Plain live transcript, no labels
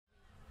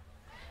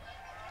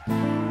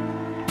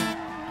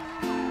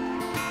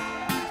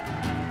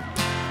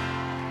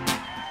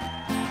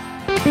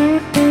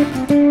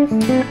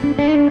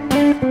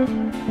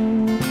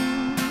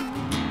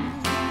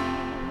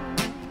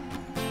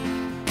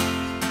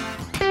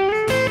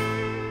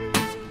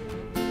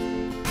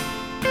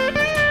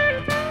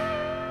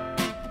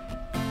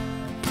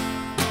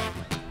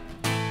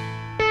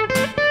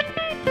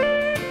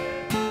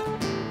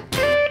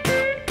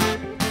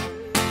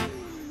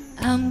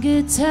I'm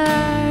get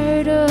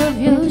tired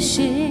of your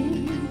shit.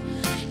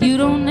 You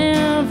don't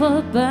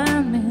ever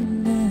buy me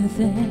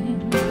nothing.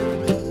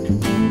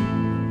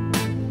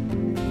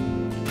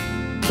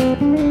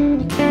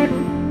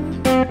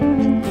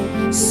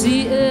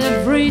 See,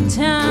 every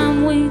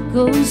time we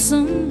go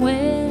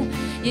somewhere,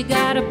 you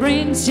gotta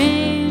bring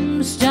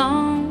James,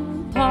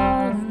 John,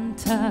 Paul, and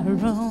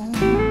Tyrone.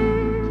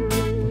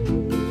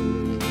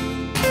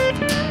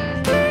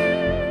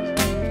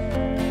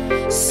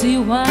 See,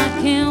 why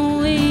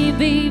can't we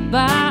be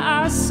by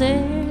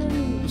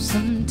ourselves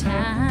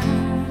sometimes?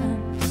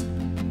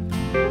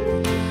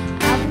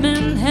 I've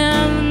been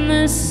having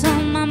this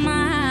on my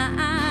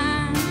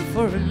mind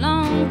for a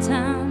long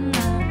time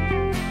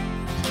now.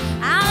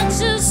 I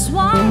just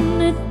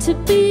want it to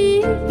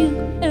be you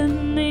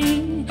and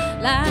me,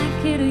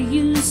 like it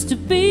used to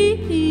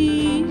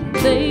be,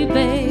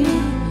 baby.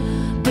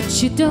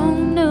 But you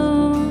don't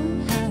know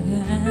how to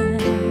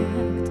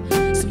act.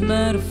 As a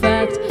matter of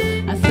fact,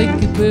 I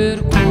think you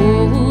better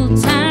call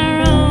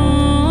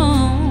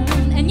Tyrone.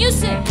 And you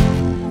say,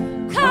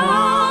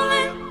 call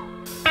him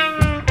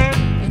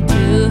and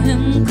tell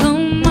him,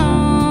 come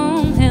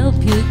on, help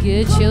you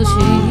get your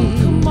shit.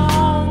 Come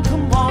on,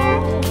 come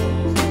on.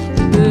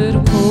 You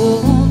better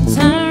call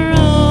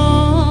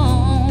Tyrone.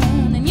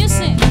 And you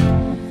say,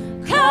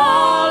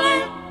 call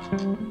him.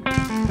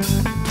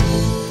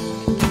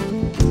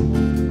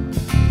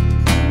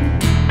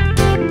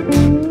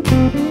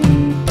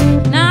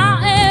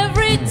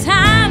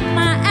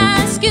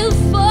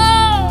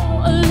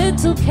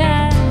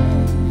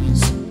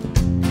 Cash.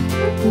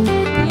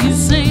 You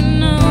say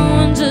no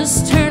and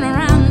just turn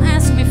around and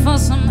ask me for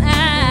some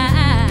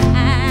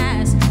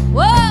ass.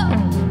 Whoa,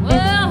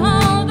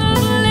 well,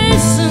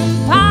 listen,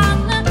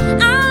 partner,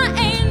 I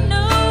ain't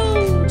no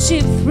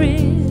cheap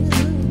thrill.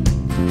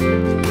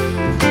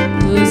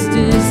 'Cause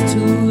this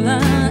Tula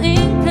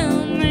ain't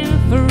coming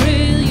for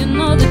real, you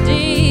know the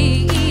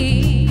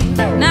deal.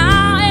 Now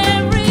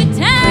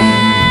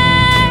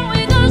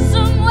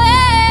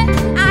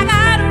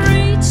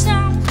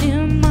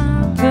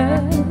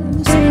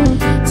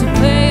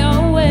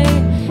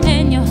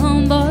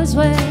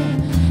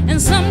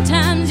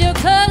sometimes your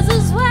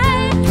cousin's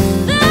way.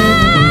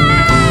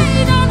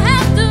 They don't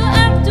have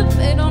to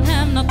pay, don't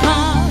have no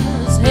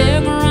cars.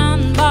 Hang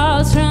around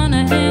bars, trying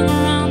to hang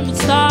around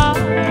with stars.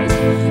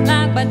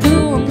 Like Badu,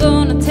 I'm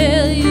gonna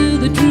tell you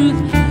the truth.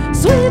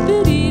 Sweet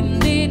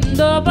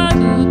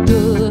Badu,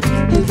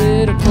 you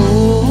better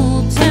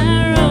call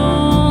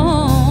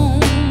Tyrone.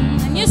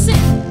 And you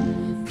say,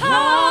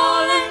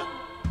 call him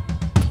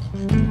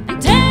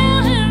and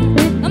tell him,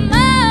 come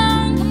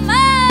on, come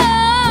on.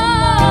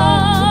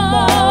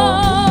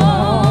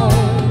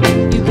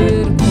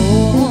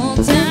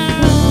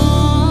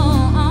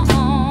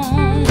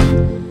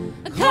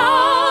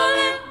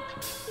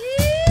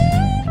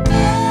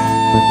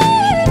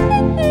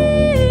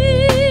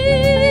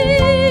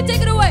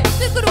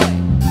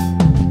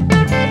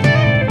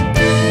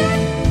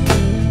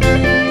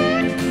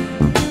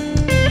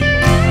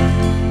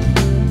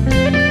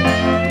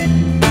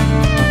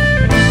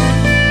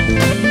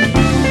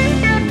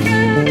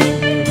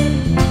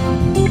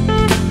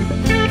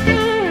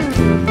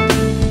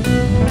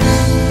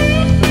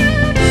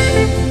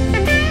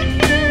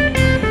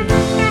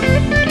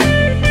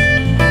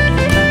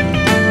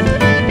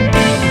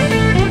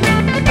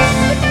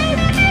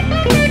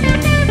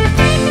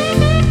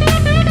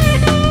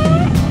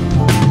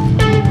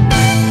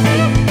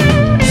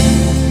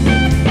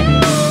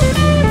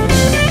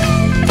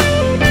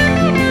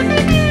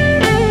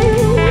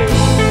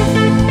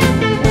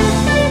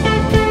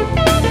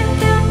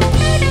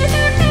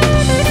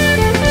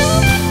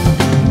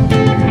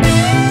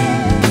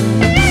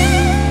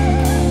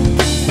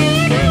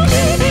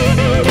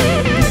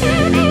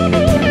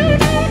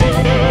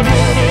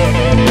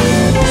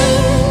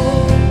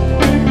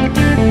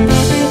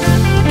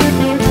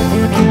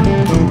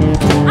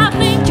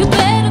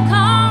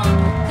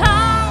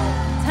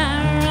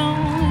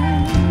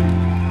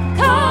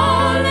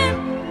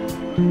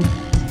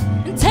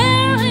 And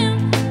tell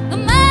him,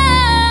 come on,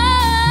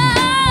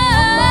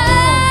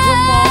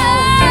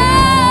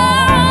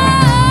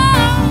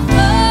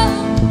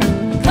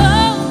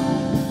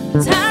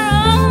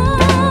 Tyrone.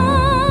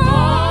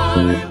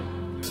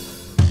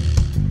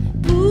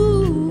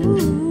 Ooh,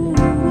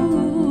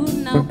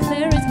 now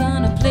Claire is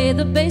gonna play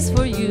the bass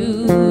for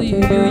you.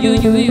 You.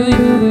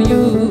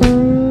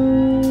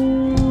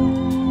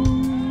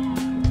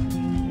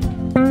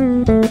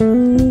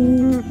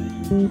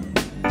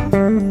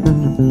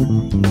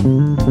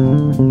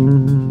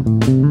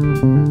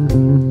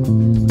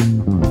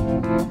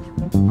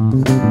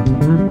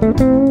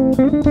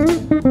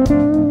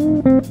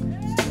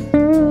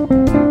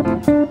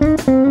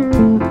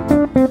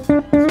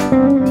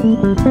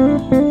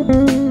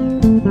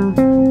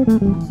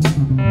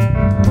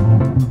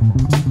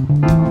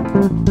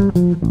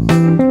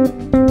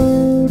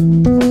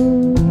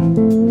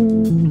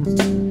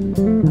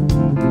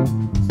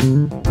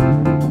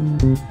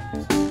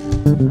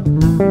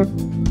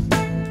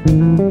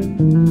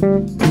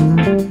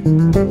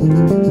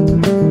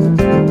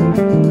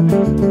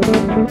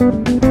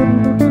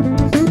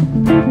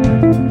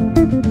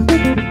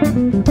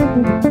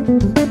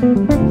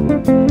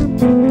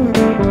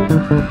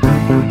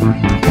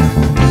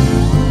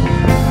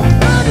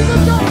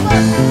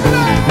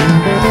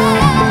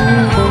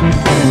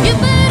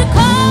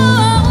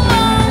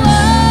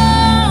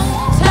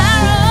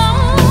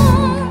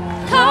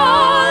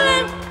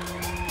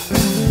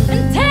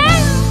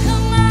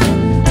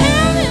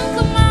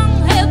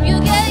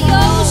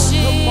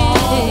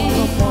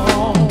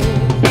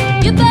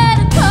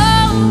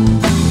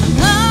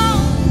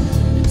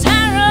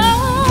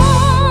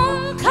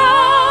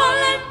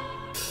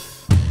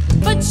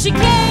 She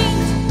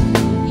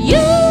can't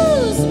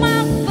use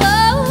my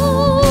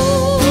phone.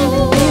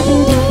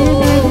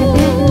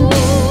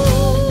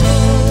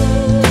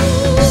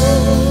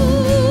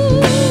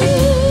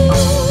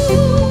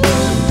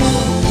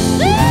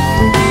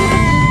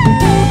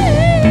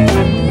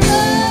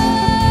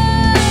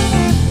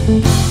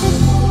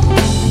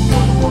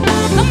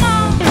 Come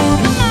on, come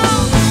on, come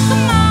on,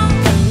 come on,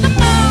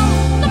 come on,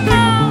 come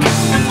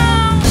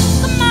on,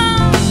 come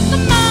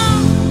on,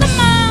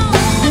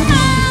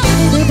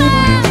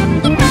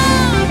 come on,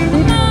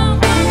 come on,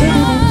 come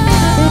on.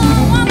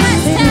 One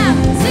last time,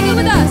 sing it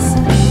with us.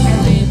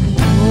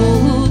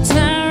 Oh,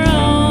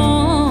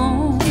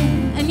 Tyrone,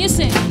 and you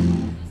sing.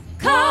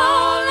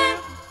 Calling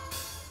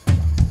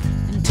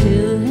and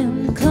tell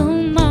him,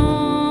 come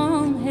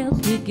on,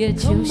 help you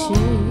get your shit.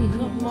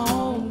 Come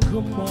on,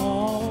 come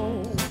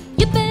on.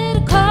 You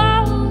better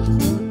call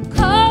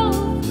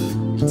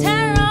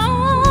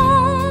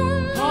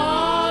Tyrone.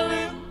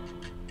 Calling.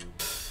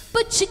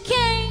 But you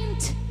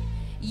can't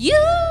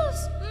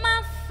use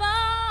my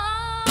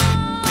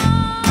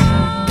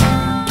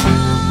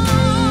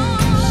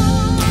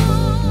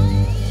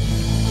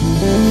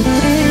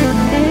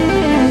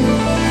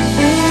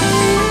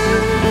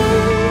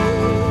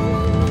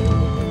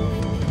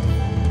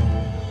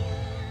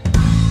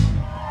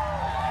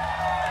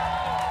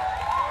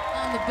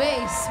on the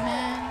bass,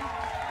 man.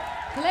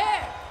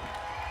 Claire.